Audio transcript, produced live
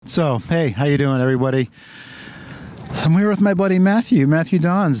So, hey, how you doing, everybody? So I'm here with my buddy Matthew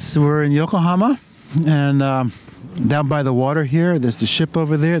Dons. We're in Yokohama, and down by the water here, there's the ship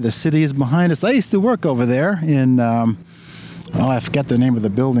over there. The city is behind us. I used to work over there in, I forget the name of the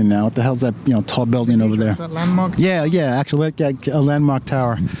building now. What the hell's that, tall building over there? Is that Landmark? Yeah, actually, a Landmark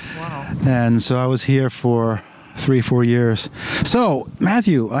Tower. Wow. And so I was here for 3-4 years. So,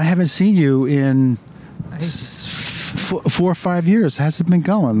 Matthew, I haven't seen you in 4 or 5 years. How's it been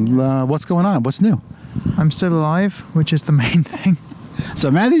going? What's going on? What's new? I'm still alive, which is the main thing. So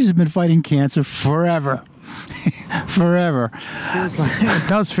Matthew's been fighting cancer forever. Forever. It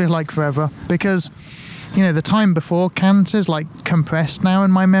does feel like forever because, the time before cancer is like compressed now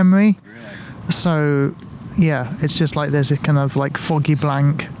in my memory. So, yeah, it's just like there's a kind of like foggy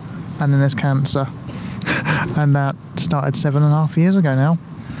blank and then there's cancer. And that started 7.5 years ago now.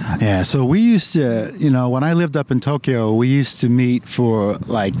 Yeah, so we used to, when I lived up in Tokyo, we used to meet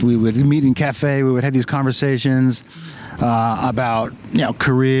we would meet in cafe, we would have these conversations about,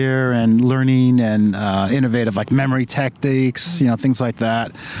 career and learning and innovative, like memory techniques, things like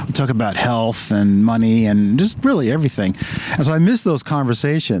that. We talk about health and money and just really everything. And so I miss those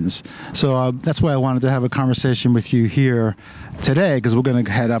conversations. So that's why I wanted to have a conversation with you here today, because we're going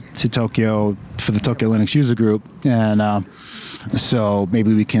to head up to Tokyo for the Tokyo Linux User Group. And so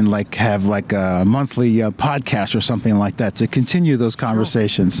maybe we can have a monthly podcast or something like that to continue those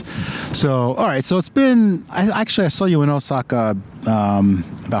conversations. So, all right. So it's been, I saw you in Osaka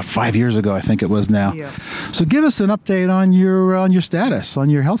about 5 years ago, I think it was now. Yeah. So give us an update on your status,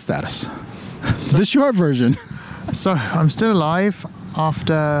 on your health status. The short version. So I'm still alive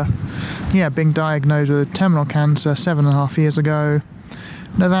after, being diagnosed with terminal cancer 7.5 years ago.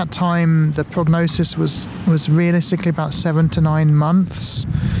 At that time, the prognosis was realistically about 7 to 9 months.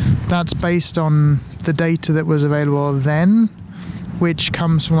 That's based on the data that was available then, which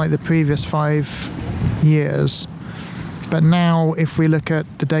comes from the previous 5 years. But now, if we look at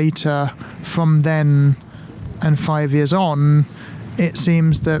the data from then and 5 years on, it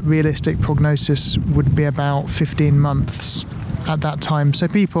seems that realistic prognosis would be about 15 months at that time. So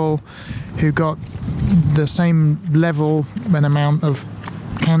people who got the same level and amount of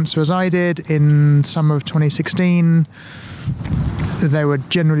cancer as I did in summer of 2016, they were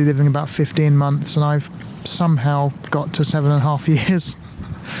generally living about 15 months, and I've somehow got to 7.5 years.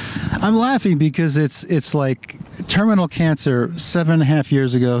 I'm laughing because it's like terminal cancer 7.5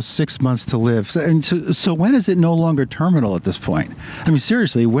 years ago, 6 months to live. So when is it no longer terminal at this point? I mean,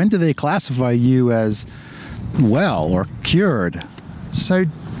 seriously, when do they classify you as well or cured? So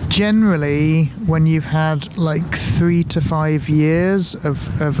generally, when you've had 3 to 5 years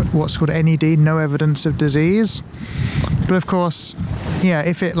of what's called NED, no evidence of disease. But of course,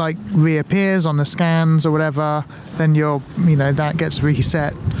 if it reappears on the scans or whatever, then that gets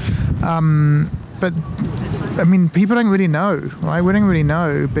reset. But I mean, people don't really know, right? We don't really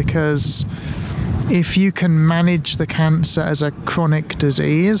know, because if you can manage the cancer as a chronic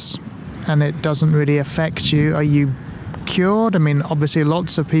disease and it doesn't really affect you, are you cured? I mean, obviously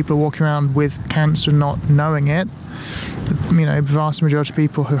lots of people are walking around with cancer not knowing it. The vast majority of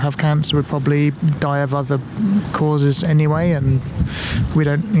people who have cancer would probably die of other causes anyway, and we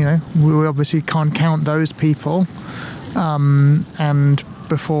don't, we obviously can't count those people. And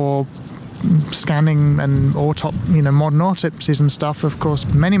before scanning and modern autopsies and stuff, of course,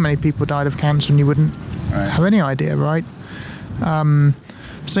 many people died of cancer, and you wouldn't have any idea, right?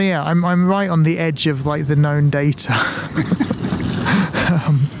 So yeah, I'm right on the edge of the known data.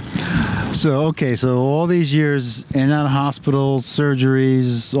 So all these years in and out of hospitals,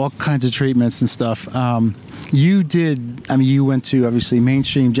 surgeries, all kinds of treatments and stuff. You went to obviously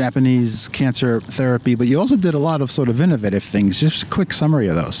mainstream Japanese cancer therapy, but you also did a lot of sort of innovative things. Just a quick summary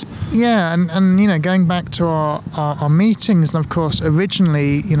of those. Yeah, and going back to our meetings, and of course,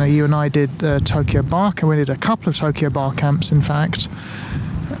 originally, you and I did the Tokyo Bar Camp. We did a couple of Tokyo Bar Camps, in fact.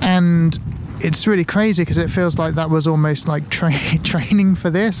 And it's really crazy because it feels like that was almost like training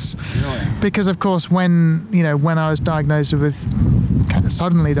for this. Really? Because of course, when I was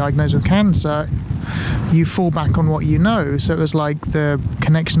suddenly diagnosed with cancer, you fall back on what you know. So it was like the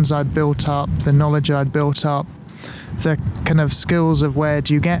connections I'd built up, the knowledge I'd built up, the kind of skills of where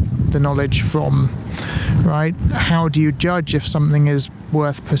do you get the knowledge from, right? How do you judge if something is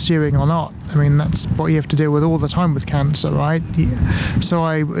worth pursuing or not? I mean, that's what you have to deal with all the time with cancer, right? So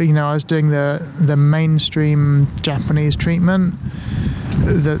I was doing the mainstream Japanese treatment.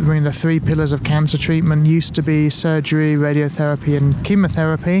 The 3 pillars of cancer treatment used to be surgery, radiotherapy, and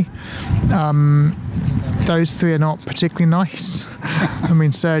chemotherapy. Those 3 are not particularly nice. I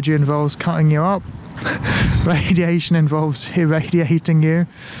mean, surgery involves cutting you up. radiation involves irradiating you,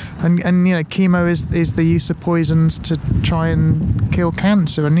 and chemo is the use of poisons to try and kill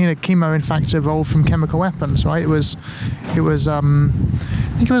cancer. And chemo in fact evolved from chemical weapons, right? It was I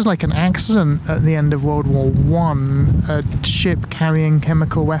think it was like an accident at the end of World War One. A ship carrying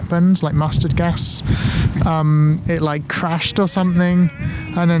chemical weapons like mustard gas, it like crashed or something,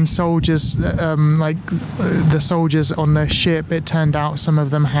 and then soldiers, the soldiers on the ship, it turned out some of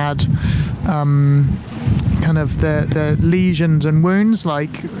them had kind of the lesions and wounds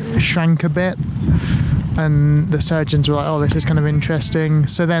like shrank a bit. And the surgeons were like, oh, this is kind of interesting.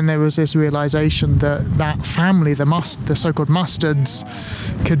 So then there was this realization that family, the so-called mustards,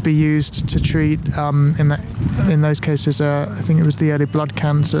 could be used to treat, in those cases, I think it was the early blood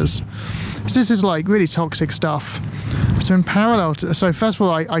cancers. So this is like really toxic stuff. So in parallel so first of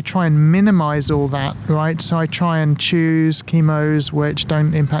all, I try and minimize all that, right? So I try and choose chemos which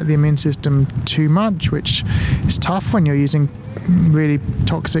don't impact the immune system too much, which is tough when you're using really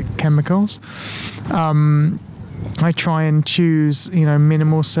toxic chemicals. I try and choose,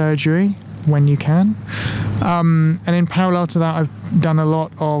 minimal surgery when you can. And in parallel to that, I've done a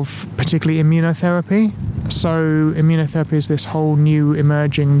lot of particularly immunotherapy. So immunotherapy is this whole new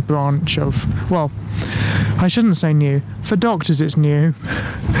emerging branch of, well, I shouldn't say new. For doctors, it's new.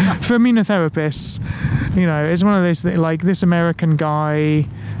 For immunotherapists, it's one of those that, like, this American guy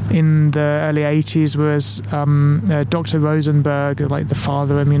in the early 80s was Dr. Rosenberg, like the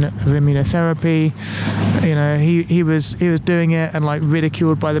father of immunotherapy. He was doing it and like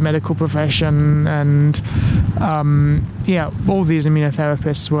ridiculed by the medical profession, and all these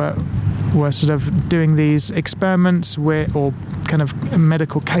immunotherapists were sort of doing these experiments or kind of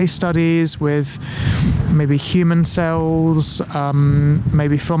medical case studies with maybe human cells,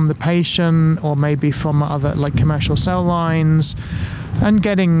 maybe from the patient or maybe from other like commercial cell lines, and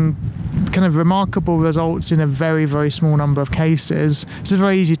getting kind of remarkable results in a very, very small number of cases. So it's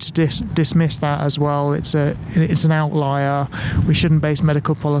very easy to dismiss that as well. It's an outlier. We shouldn't base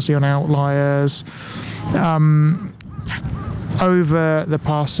medical policy on outliers. Over the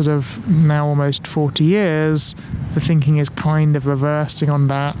past sort of now almost 40 years, the thinking is kind of reversing on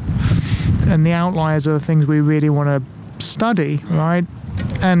that. And the outliers are the things we really want to study, right?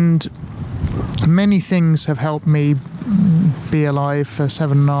 And many things have helped me be alive for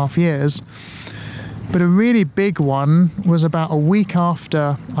 7.5 years. But a really big one was about a week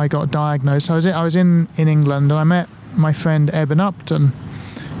after I got diagnosed. I was in England, and I met my friend Eben Upton.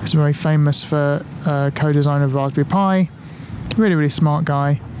 He's very famous for co-design of Raspberry Pi. Really, really smart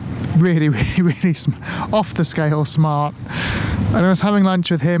guy. Really, really, really off the scale smart. And I was having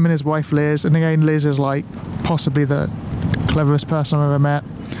lunch with him and his wife Liz, and again, Liz is like possibly the cleverest person I've ever met.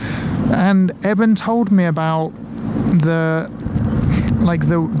 And Eben told me about the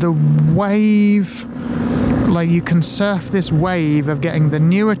wave, like you can surf this wave of getting the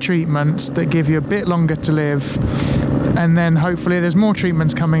newer treatments that give you a bit longer to live, and then hopefully there's more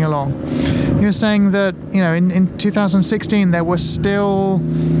treatments coming along. He was saying that, in 2016 there were still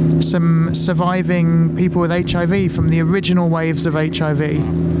some surviving people with HIV from the original waves of HIV.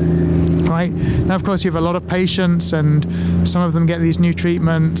 Right? Now, of course, you have a lot of patients, and some of them get these new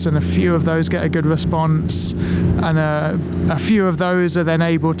treatments, and a few of those get a good response, and a few of those are then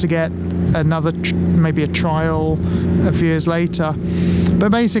able to get another, maybe a trial a few years later.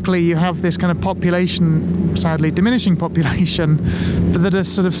 But basically, you have this kind of population, sadly diminishing population, but that are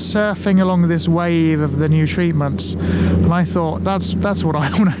sort of surfing along this wave of the new treatments. And I thought, that's what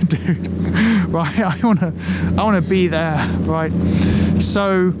I want to do, right? I want to be there, right?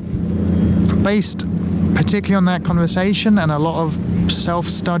 So, based particularly on that conversation and a lot of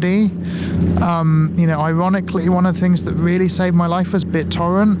self-study, ironically, one of the things that really saved my life was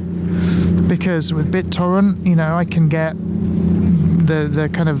BitTorrent, because with BitTorrent, I can get the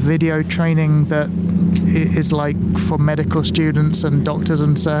kind of video training that is like for medical students and doctors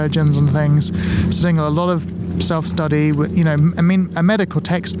and surgeons and things. So doing a lot of self-study, a medical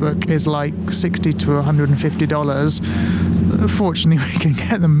textbook is like $60 to $150. Fortunately, we can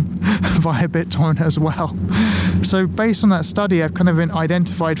get them via BitTorrent as well. So based on that study, I've kind of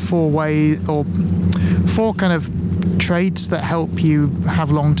identified four kind of traits that help you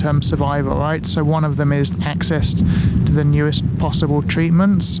have long-term survival, right? So one of them is access to the newest possible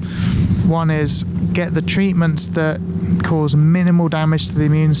treatments. One is get the treatments that cause minimal damage to the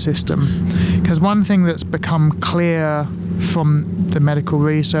immune system. Because one thing that's become clear from the medical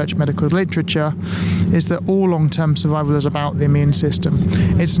research, medical literature, is that all long-term survival is about the immune system.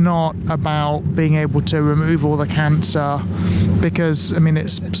 It's not about being able to remove all the cancer, because,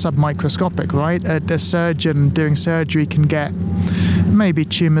 it's submicroscopic, right? A surgeon doing surgery can get maybe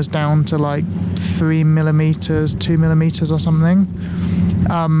tumors down to like 3 millimeters, 2 millimeters or something.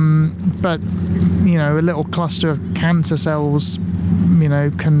 But, you know, a little cluster of cancer cells, you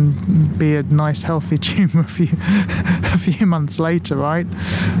know, can be a nice healthy tumor a few months later, right?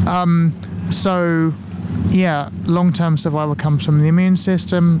 So yeah, long-term survival comes from the immune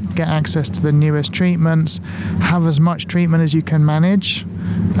system. Get access to the newest treatments, have as much treatment as you can manage,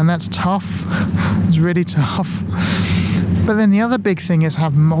 and that's tough. It's really tough. But then the other big thing is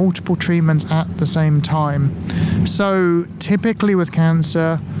have multiple treatments at the same time. So typically with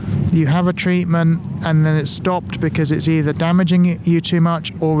cancer, you have a treatment and then it's stopped because it's either damaging you too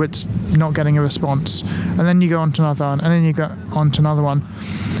much or it's not getting a response. And then you go on to another one, and then you go on to another one.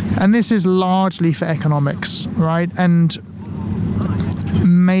 And this is largely for economics, right? And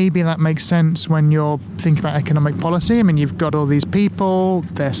maybe that makes sense when you're thinking about economic policy. I mean, you've got all these people,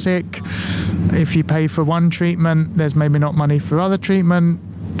 they're sick. If you pay for one treatment, there's maybe not money for other treatment.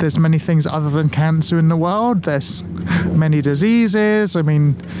 There's many things other than cancer in the world. There's many diseases. I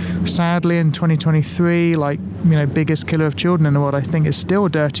mean, sadly in 2023, like, you know, biggest killer of children in the world, I think, is still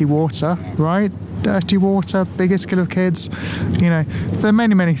dirty water, right? Dirty water, biggest killer of kids. You know, there are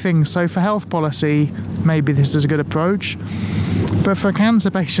many, many things. So for health policy, maybe this is a good approach. But for a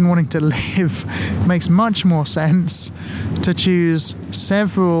cancer patient wanting to live, it makes much more sense to choose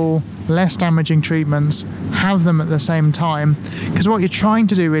several less damaging treatments, have them at the same time. Because what you're trying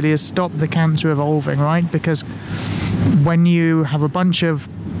to do really is stop the cancer evolving, right? Because when you have a bunch of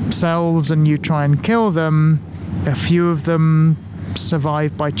cells and you try and kill them, a few of them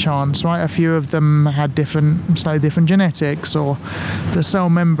survive by chance, right? A few of them had slightly different genetics, or the cell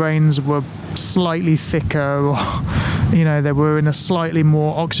membranes were slightly thicker, or, you know, they were in a slightly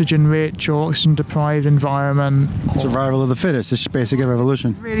more oxygen-rich or oxygen-deprived environment. Survival of the fittest. It's basic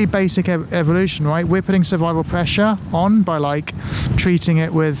evolution. Really basic evolution, right? We're putting survival pressure on by, like, treating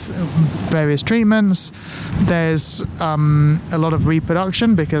it with various treatments. There's a lot of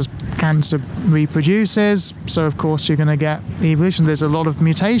reproduction because cancer reproduces, so of course you're going to get evolution. There's a lot of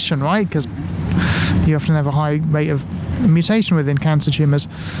mutation, right? Because you often have a high rate of mutation within cancer tumors.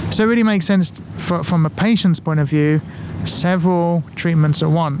 So it really makes sense from a patient's point of view, several treatments at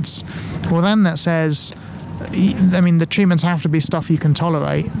once. Well, then that says, I mean, the treatments have to be stuff you can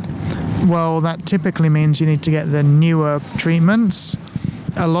tolerate. Well, that typically means you need to get the newer treatments.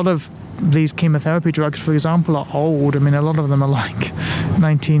 A lot of these chemotherapy drugs, for example, are old. I mean, a lot of them are like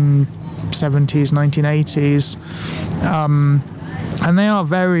 1970s, 1980s. And they are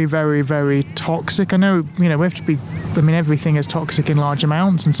very, very, very toxic. I know, you know, we have to be, I mean, everything is toxic in large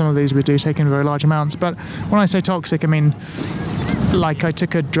amounts, and some of these we do take in very large amounts. But when I say toxic, I mean, like, I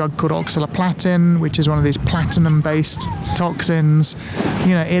took a drug called oxaliplatin, which is one of these platinum-based toxins.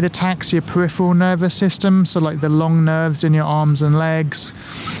 You know, it attacks your peripheral nervous system, so like the long nerves in your arms and legs.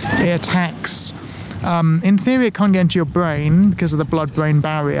 It attacks, in theory, it can't get into your brain because of the blood-brain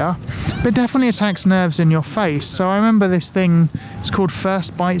barrier, but it definitely attacks nerves in your face. So I remember this thing, it's called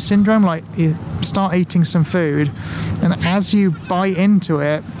first bite syndrome. Like, you start eating some food, and as you bite into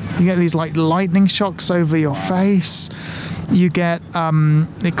it, you get these like lightning shocks over your face. You get,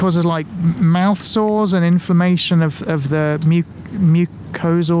 it causes like mouth sores and inflammation of the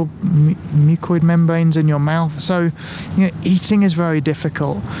mucoid membranes in your mouth. So, you know, eating is very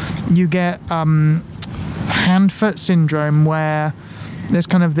difficult. You get hand-foot syndrome, where there's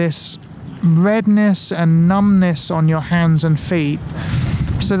kind of this redness and numbness on your hands and feet,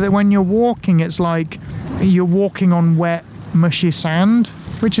 so that when you're walking, it's like you're walking on wet, mushy sand,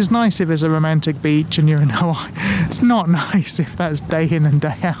 which is nice if it's a romantic beach and you're in Hawaii. It's not nice if that's day in and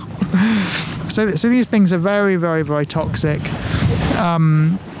day out. So these things are very, very, very toxic.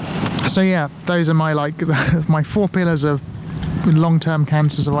 So yeah, those are my my 4 pillars of long-term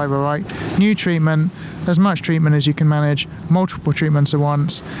cancer survival, right? New treatment, as much treatment as you can manage, multiple treatments at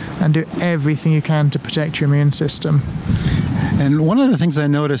once, and do everything you can to protect your immune system. And one of the things I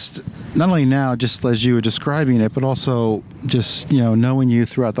noticed, not only now, just as you were describing it, but also just, you know, knowing you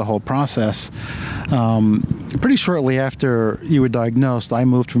throughout the whole process, pretty shortly after you were diagnosed, I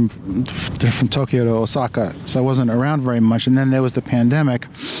moved from Tokyo to Osaka, so I wasn't around very much. And then there was the pandemic.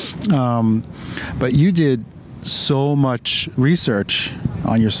 But you did so much research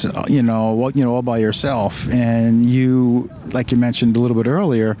on yourself, all by yourself. And you, like you mentioned a little bit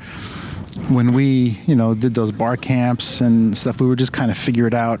earlier, when we, did those bar camps and stuff, we were just kind of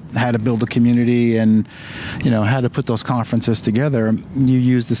figured out how to build a community and, how to put those conferences together. You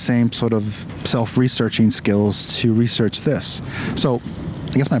use the same sort of self-researching skills to research this. So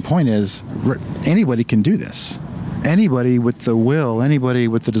I guess my point is, anybody can do this. Anybody with the will, anybody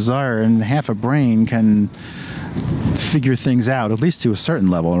with the desire and half a brain can figure things out, at least to a certain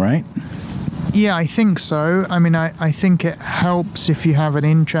level, right? Yeah, I think so. I mean, I think it helps if you have an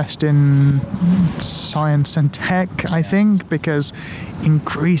interest in science and tech, I think, because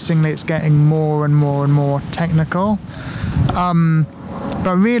increasingly it's getting more and more and more technical.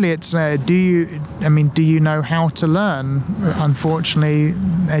 But really, it's do you know how to learn? Unfortunately,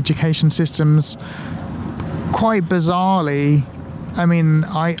 education systems, quite bizarrely, I mean,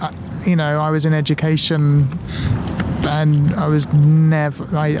 I was in education, and I was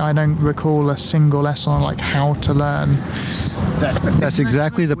never. I don't recall a single lesson on like how to learn. That's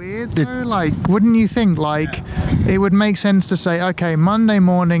exactly the weird though? Like, wouldn't you think like it would make sense to say, okay, Monday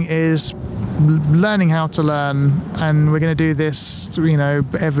morning is learning how to learn, and we're going to do this,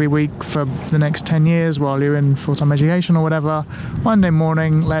 every week for the next 10 years while you're in full-time education or whatever. Monday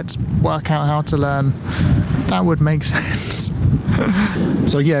morning, let's work out how to learn. That would make sense.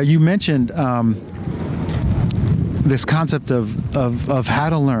 So yeah, you mentioned this concept of how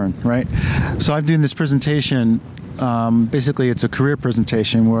to learn, right? So I'm doing this presentation. Basically, it's a career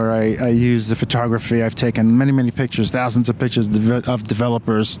presentation where I use the photography. I've taken many pictures, thousands of pictures of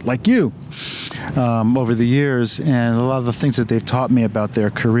developers like you over the years, and a lot of the things that they've taught me about their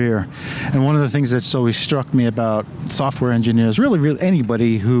career. And one of the things that's always struck me about software engineers, really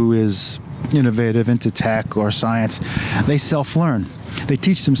anybody who is innovative into tech or science, they self-learn. They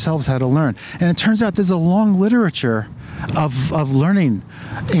teach themselves how to learn. And it turns out there's a long literature of learning,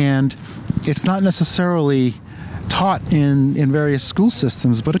 and it's not necessarily taught in various school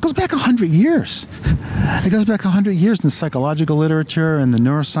systems, but it goes back 100 years. It goes back 100 years in the psychological literature and the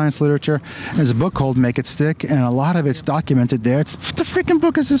neuroscience literature. There's a book called Make It Stick, and a lot of it's documented there. The freaking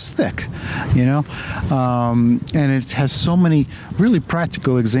book is this thick, and it has so many really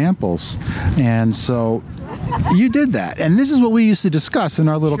practical examples. And so you did that, and this is what we used to discuss in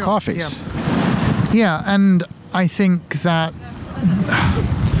our little coffees. Yeah, and I think that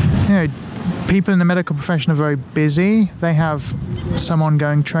people in the medical profession are very busy. They have some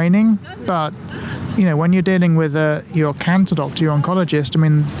ongoing training, but when you're dealing with your cancer doctor, your oncologist, I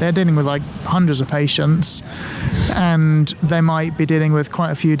mean, they're dealing with like hundreds of patients, and they might be dealing with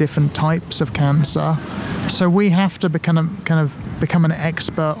quite a few different types of cancer. So we have to become an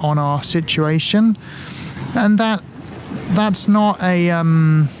expert on our situation, and that's not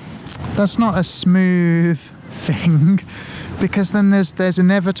a smooth thing. Because then there's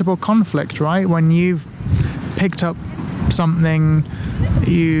inevitable conflict, right? When you've picked up something,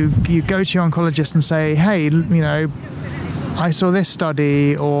 you go to your oncologist and say, hey, I saw this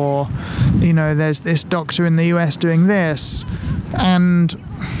study, or there's this doctor in the US doing this, and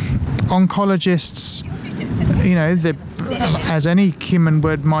oncologists, as any human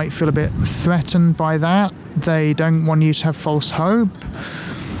would, might feel a bit threatened by that. They don't want you to have false hope.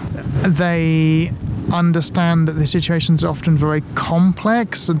 They understand that the situation is often very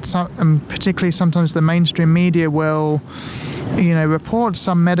complex, and particularly sometimes the mainstream media will, report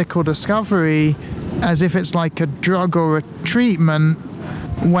some medical discovery as if it's like a drug or a treatment,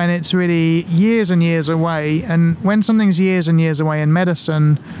 when it's really years and years away. And when something's years and years away in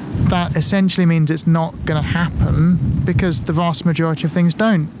medicine, that essentially means it's not going to happen, because the vast majority of things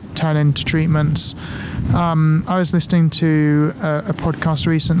don't turn into treatments. I was listening to a podcast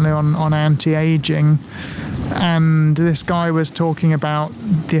recently on anti-aging, and this guy was talking about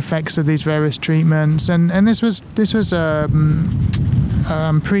the effects of these various treatments, and this was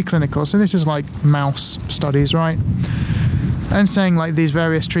preclinical, so this is like mouse studies, right? And saying like these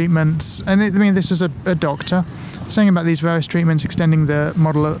various treatments, and this is a doctor saying about these various treatments extending the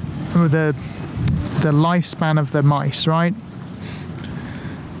model of the lifespan of the mice, right?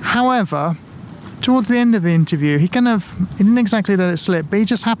 However, towards the end of the interview, he didn't exactly let it slip, but he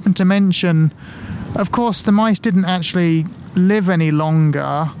just happened to mention, of course, the mice didn't actually live any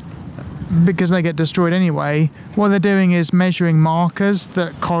longer because they get destroyed anyway. What they're doing is measuring markers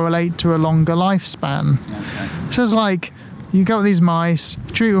that correlate to a longer lifespan. Okay. So it's like, you got these mice,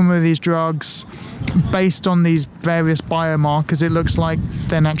 treat them with these drugs, based on these various biomarkers, it looks like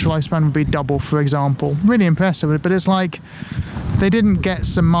their natural lifespan would be double, for example. Really impressive, but it's like, they didn't get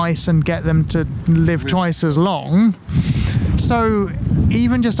some mice and get them to live twice as long. So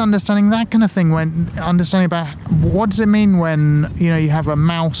even just understanding that kind of thing, understanding about what does it mean when you have a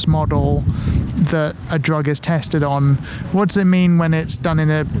mouse model that a drug is tested on, what does it mean when it's done in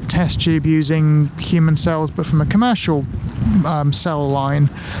a test tube using human cells but from a commercial cell line?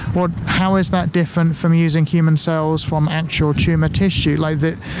 How is that different from using human cells from actual tumor tissue? Like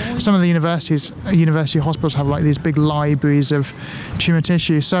some of the university hospitals have like these big libraries of tumor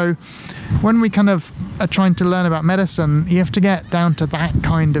tissue. So when we kind of are trying to learn about medicine, you have to get down to that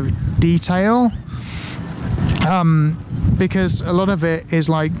kind of detail. Because a lot of it is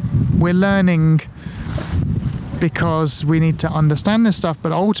like we're learning because we need to understand this stuff,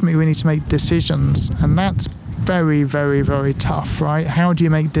 but ultimately we need to make decisions, and that's very, very, very tough, right? How do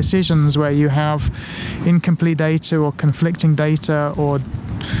you make decisions where you have incomplete data or conflicting data or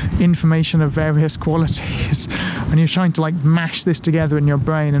information of various qualities, and you're trying to like mash this together in your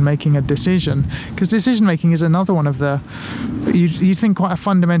brain and making a decision? Because decision making is another one of the, you think quite a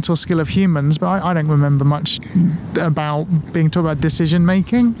fundamental skill of humans, but I don't remember much about being taught about decision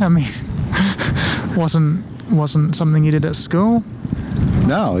making. I mean, wasn't something you did at school.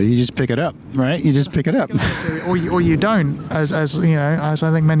 No, you just pick it up, right? You just pick it up. or you don't, as you know, as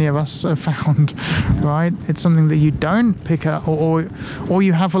I think many of us have found, right? It's something that you don't pick up, or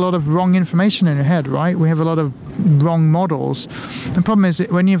you have a lot of wrong information in your head, right? We have a lot of wrong models. The problem is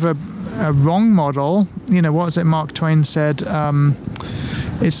that when you have a wrong model, you know, what was it Mark Twain said?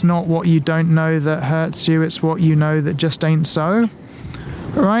 It's not what you don't know that hurts you, it's what you know that just ain't so.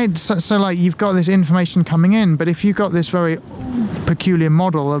 Right? So like you've got this information coming in, but if you've got this very peculiar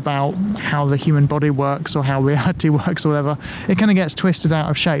model about how the human body works or how reality works or whatever, it kind of gets twisted out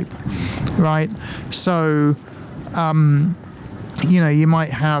of shape, right? So, you know, you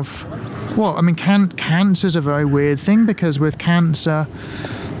might have, well, I mean, cancer's a very weird thing, because with cancer,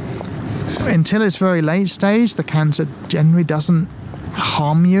 until it's very late stage, the cancer generally doesn't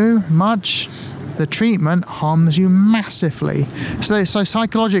harm you much. The treatment harms you massively. So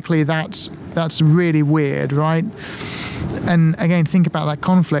psychologically, that's really weird, right? And again, think about that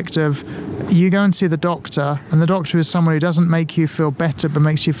conflict of you go and see the doctor, and the doctor is someone who doesn't make you feel better but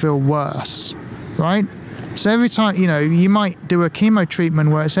makes you feel worse, right? So every time, you know, you might do a chemo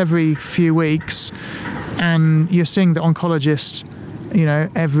treatment where it's every few weeks, and you're seeing the oncologist, you know,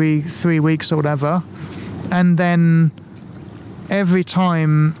 every 3 weeks or whatever, and then every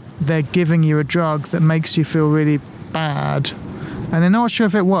time they're giving you a drug that makes you feel really bad, and they're not sure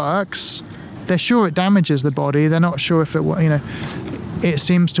if it works. They're sure it damages the body. They're not sure if it, you know, it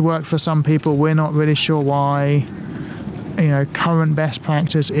seems to work for some people. We're not really sure why. You know, current best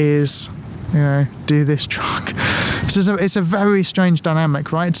practice is, you know, do this drug. So it's a very strange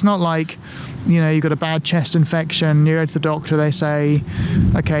dynamic, right? It's not like, you know, you've got a bad chest infection, you go to the doctor, they say,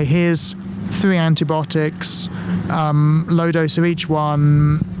 okay, here's 3 antibiotics, low dose of each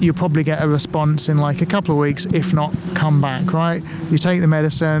one, you'll probably get a response in like a couple of weeks, if not come back, right? You take the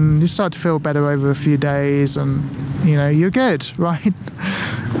medicine, you start to feel better over a few days, and, you know, you're good, right?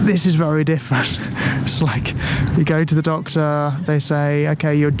 This is very different. It's like you go to the doctor, they say,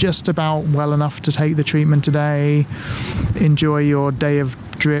 okay, you're just about well enough to take the treatment today, enjoy your day of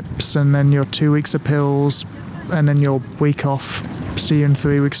drips and then your 2 weeks of pills and then your week off. See you in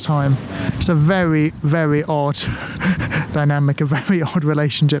 3 weeks' time. It's a very, very odd dynamic, a very odd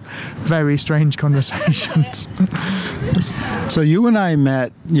relationship, very strange conversations. So you and I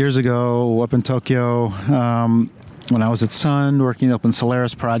met years ago up in Tokyo when I was at Sun working the Open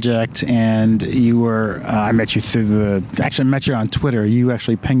Solaris project, and you were, I met you I met you on Twitter. You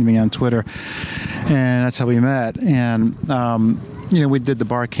actually pinged me on Twitter, and that's how we met. And, you know, we did the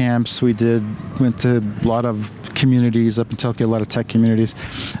bar camps, went to a lot of communities up in Tokyo, a lot of tech communities.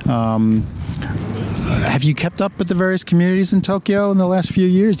 Have you kept up with the various communities in Tokyo in the last few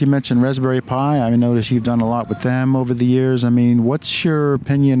years? You mentioned Raspberry Pi. I noticed you've done a lot with them over the years. I mean, what's your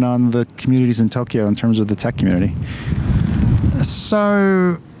opinion on the communities in Tokyo in terms of the tech community?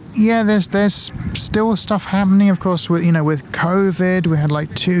 So, yeah, there's still stuff happening. Of course, with COVID, we had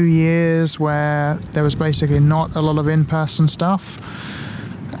like 2 years where there was basically not a lot of in-person stuff,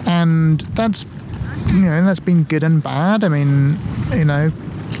 and that's been good and bad. I mean, you know,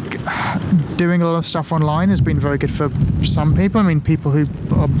 doing a lot of stuff online has been very good for some people. I mean, people who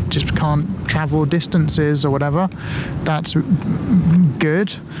just can't travel distances or whatever, that's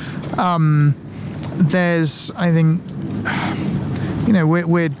good. There's, I think, you know,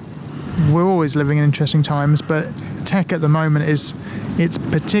 we're always living in interesting times, but tech at the moment it's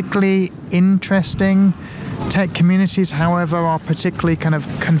particularly interesting. Tech communities, however, are particularly kind of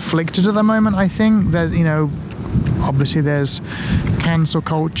conflicted at the moment. I think that, you know, obviously there's cancel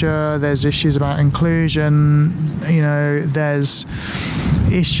culture, there's issues about inclusion, you know, there's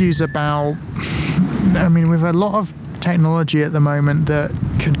issues about, I mean, we've a lot of technology at the moment that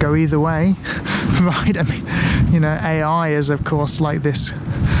could go either way, right? I mean, you know, AI is, of course, like this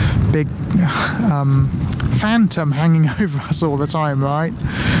big phantom hanging over us all the time, right?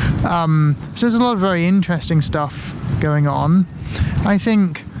 So there's a lot of very interesting stuff going on. I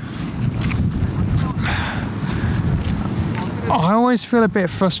think I always feel a bit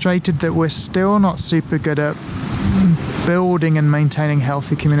frustrated that we're still not super good at building and maintaining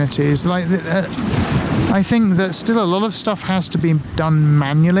healthy communities. Like, I think that still a lot of stuff has to be done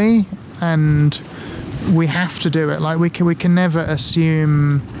manually, and we have to do it. Like we can never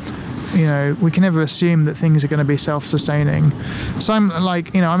assume, we can never assume that things are going to be self-sustaining. So I'm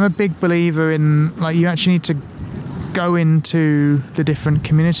like, I'm a big believer in, like, you actually need to go into the different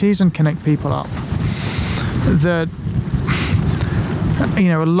communities and connect people up. That,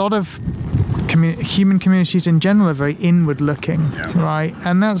 a lot of human communities in general are very inward looking, right?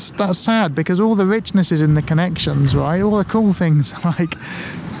 And that's sad, because all the richness is in the connections, right? All the cool things like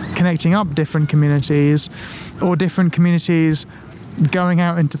connecting up different communities, or different communities going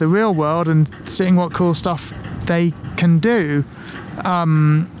out into the real world and seeing what cool stuff they can do.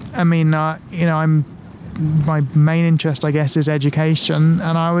 My main interest, I guess, is education,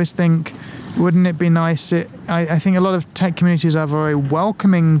 and I always think, wouldn't it be nice? I think a lot of tech communities are very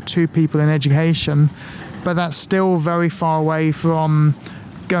welcoming to people in education, but that's still very far away from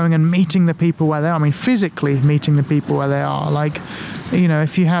going and meeting the people where they are. I mean, physically meeting the people where they are. Like,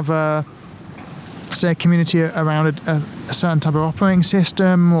 if you have a community around a certain type of operating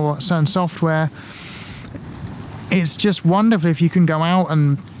system or certain software, it's just wonderful if you can go out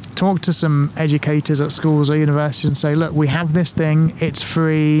and talk to some educators at schools or universities and say, look, we have this thing, it's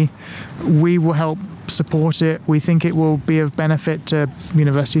free, we will help support it, we think it will be of benefit to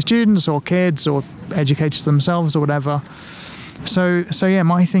university students or kids or educators themselves or whatever. So yeah,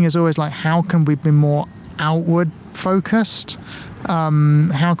 my thing is always like, how can we be more outward focused?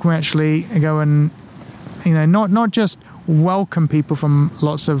 How can we actually go and, not just welcome people from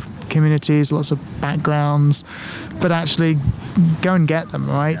lots of communities, lots of backgrounds, but actually go and get them,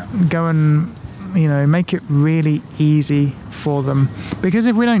 right? Go and, make it really easy for them. Because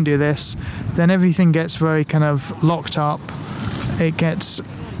if we don't do this, then everything gets very kind of locked up. It gets,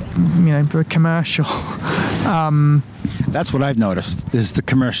 very commercial. That's what I've noticed, is the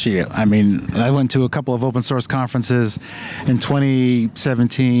commercial. I mean, I went to a couple of open source conferences in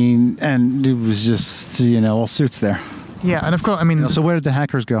 2017, and it was just, all suits there. Yeah, and of course, so where did the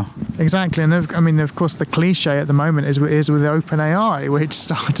hackers go? Exactly, and of course, the cliche at the moment is with OpenAI, which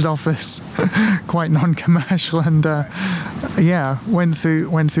started off as quite non-commercial and went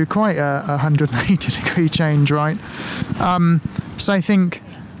through quite a 180-degree change, right? So I think,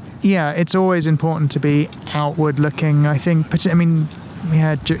 it's always important to be outward looking. I think, Japan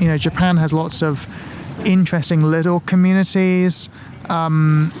has lots of interesting little communities.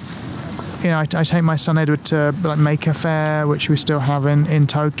 I take my son Edward to like Maker Faire, which we still have in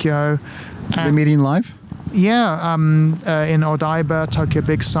Tokyo. Are they meeting live? Yeah, in Odaiba, Tokyo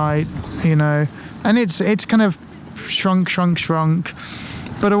Big Site, and it's kind of shrunk.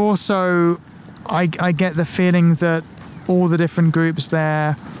 But also, I get the feeling that all the different groups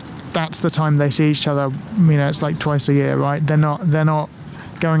there, that's the time they see each other. It's like twice a year, right? They're not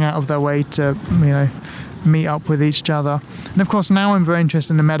going out of their way to, meet up with each other. And of course, now I'm very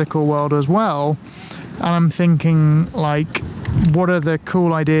interested in the medical world as well. And I'm thinking, like, what are the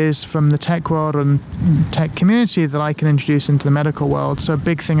cool ideas from the tech world and tech community that I can introduce into the medical world? So a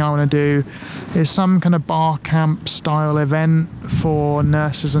big thing I want to do is some kind of bar camp style event for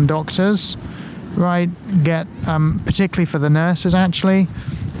nurses and doctors, right? Get, particularly for the nurses, actually.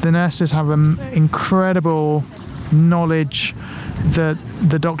 The nurses have incredible knowledge that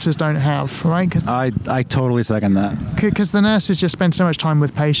the doctors don't have, right? Cause I totally second that. Because the nurses just spend so much time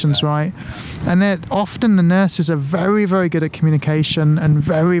with patients, right? And often the nurses are very, very good at communication and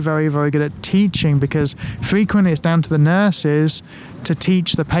very, very, very good at teaching, because frequently it's down to the nurses to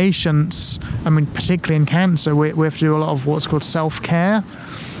teach the patients. Particularly in cancer, we have to do a lot of what's called self-care.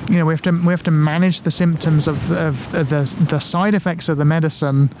 We have to manage the symptoms of the side effects of the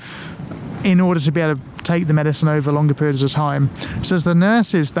medicine in order to be able to take the medicine over longer periods of time. So as the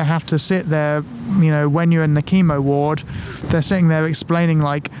nurses, they have to sit there, when you're in the chemo ward, they're sitting there explaining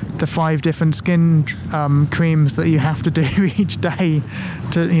like the 5 different skin creams that you have to do each day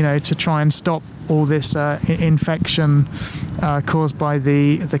to try and stop all this infection caused by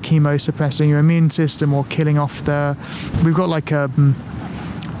the chemo suppressing your immune system or killing off we've got like a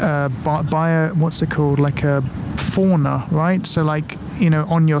what's it called, like a fauna, right? So like,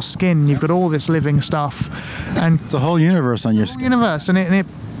 on your skin you've got all this living stuff, and the whole universe on your skin. Universe, and it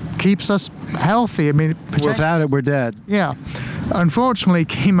keeps us healthy. Without it, we're dead. Yeah. Unfortunately,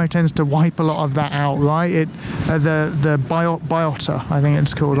 chemo tends to wipe a lot of that out, right? The biota, I think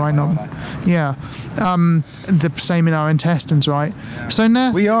it's called, right? The same in our intestines, right? So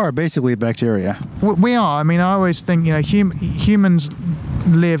we are basically bacteria. We are. I always think, humans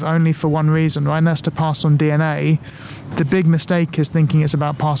live only for one reason, right? And that's to pass on DNA. the big mistake is thinking it's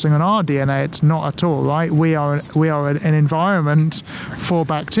about passing on our DNA. It's not at all, right? We are an environment for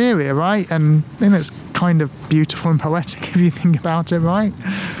bacteria, right? And it's kind of beautiful and poetic if you think about it, right?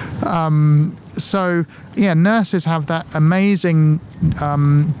 So yeah, nurses have that amazing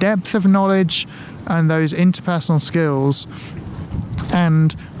depth of knowledge and those interpersonal skills.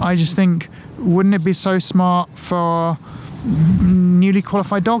 And I just think, wouldn't it be so smart for newly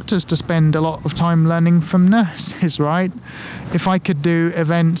qualified doctors to spend a lot of time learning from nurses, right? If I could do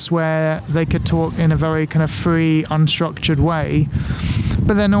events where they could talk in a very kind of free, unstructured way,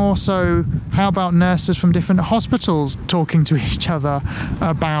 but then also, how about nurses from different hospitals talking to each other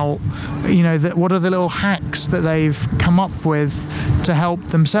about, what are the little hacks that they've come up with to help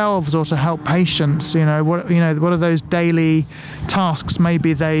themselves or to help patients? What are those daily tasks?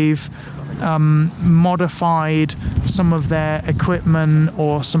 Maybe they've modified some of their equipment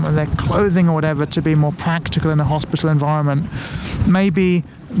or some of their clothing or whatever to be more practical in a hospital environment. Maybe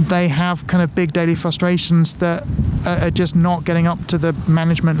they have kind of big daily frustrations that are just not getting up to the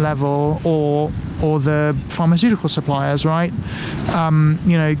management level or the pharmaceutical suppliers, right?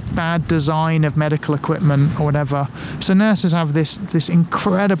 Bad design of medical equipment or whatever. So nurses have this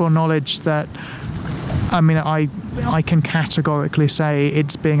incredible knowledge that, I can categorically say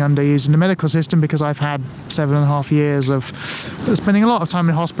it's being underused in the medical system, because I've had 7.5 years of spending a lot of time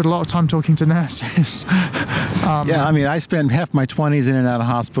in hospital, a lot of time talking to nurses. I spent half my 20s in and out of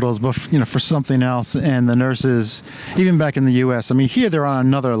hospitals, but for something else. And the nurses, even back in the U.S., here they're on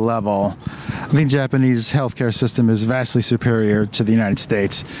another level. I think Japanese healthcare system is vastly superior to the United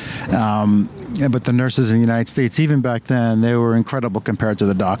States. But the nurses in the United States, even back then, they were incredible compared to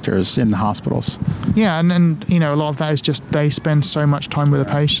the doctors in the hospitals. Yeah, and a lot of that is just they spend so much time with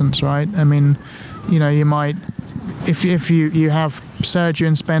the patients, right? You might, if you have surgery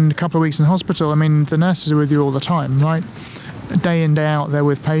and spend a couple of weeks in hospital, the nurses are with you all the time, right? Day in, day out, they're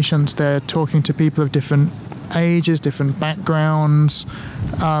with patients. They're talking to people of different ages, different backgrounds.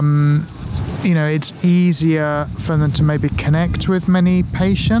 It's easier for them to maybe connect with many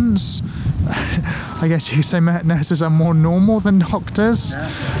patients. I guess you could say nurses are more normal than doctors,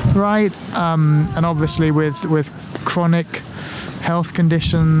 right? And obviously with chronic health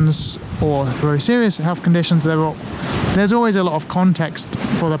conditions or very serious health conditions, there's always a lot of context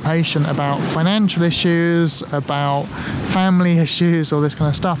for the patient about financial issues, about family issues, all this kind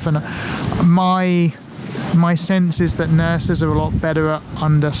of stuff. And my sense is that nurses are a lot better at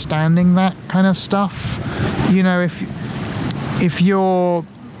understanding that kind of stuff. If you're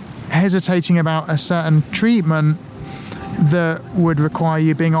hesitating about a certain treatment that would require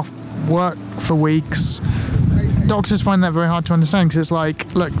you being off work for weeks, doctors find that very hard to understand, because it's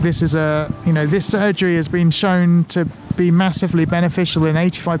like, look, this is this surgery has been shown to be massively beneficial in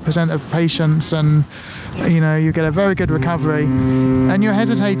 85% of patients, and you get a very good recovery, and you're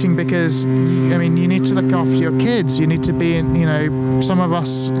hesitating because you need to look after your kids. You need to be in, some of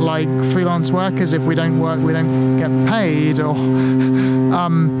us, like freelance workers, if we don't work, we don't get paid, or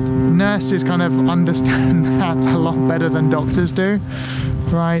nurses kind of understand that a lot better than doctors do,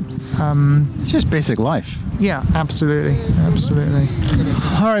 right? It's just basic life. Yeah, absolutely.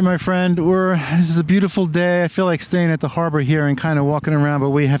 All right, my friend, this is a beautiful day. I feel like staying at the harbor here and kind of walking around,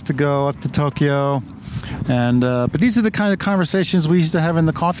 but we have to go up to Tokyo. And but these are the kind of conversations we used to have in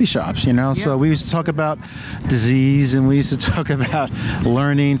the coffee shops, Yeah. So we used to talk about disease, and we used to talk about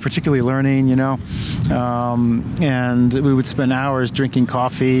learning, particularly learning, and we would spend hours drinking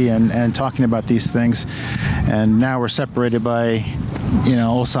coffee and talking about these things. And now we're separated by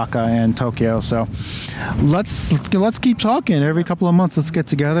Osaka and Tokyo. So let's keep talking every couple of months. Let's get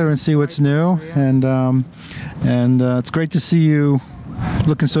together and see what's new. And it's great to see you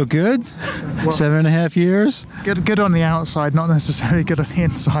looking so good. Well, 7.5 years. Good on the outside, not necessarily good on the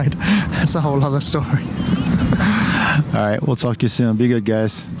inside. That's a whole other story. All right, we'll talk to you soon. Be good,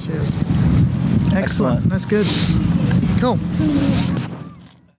 guys. Cheers. Excellent. That's good. Cool.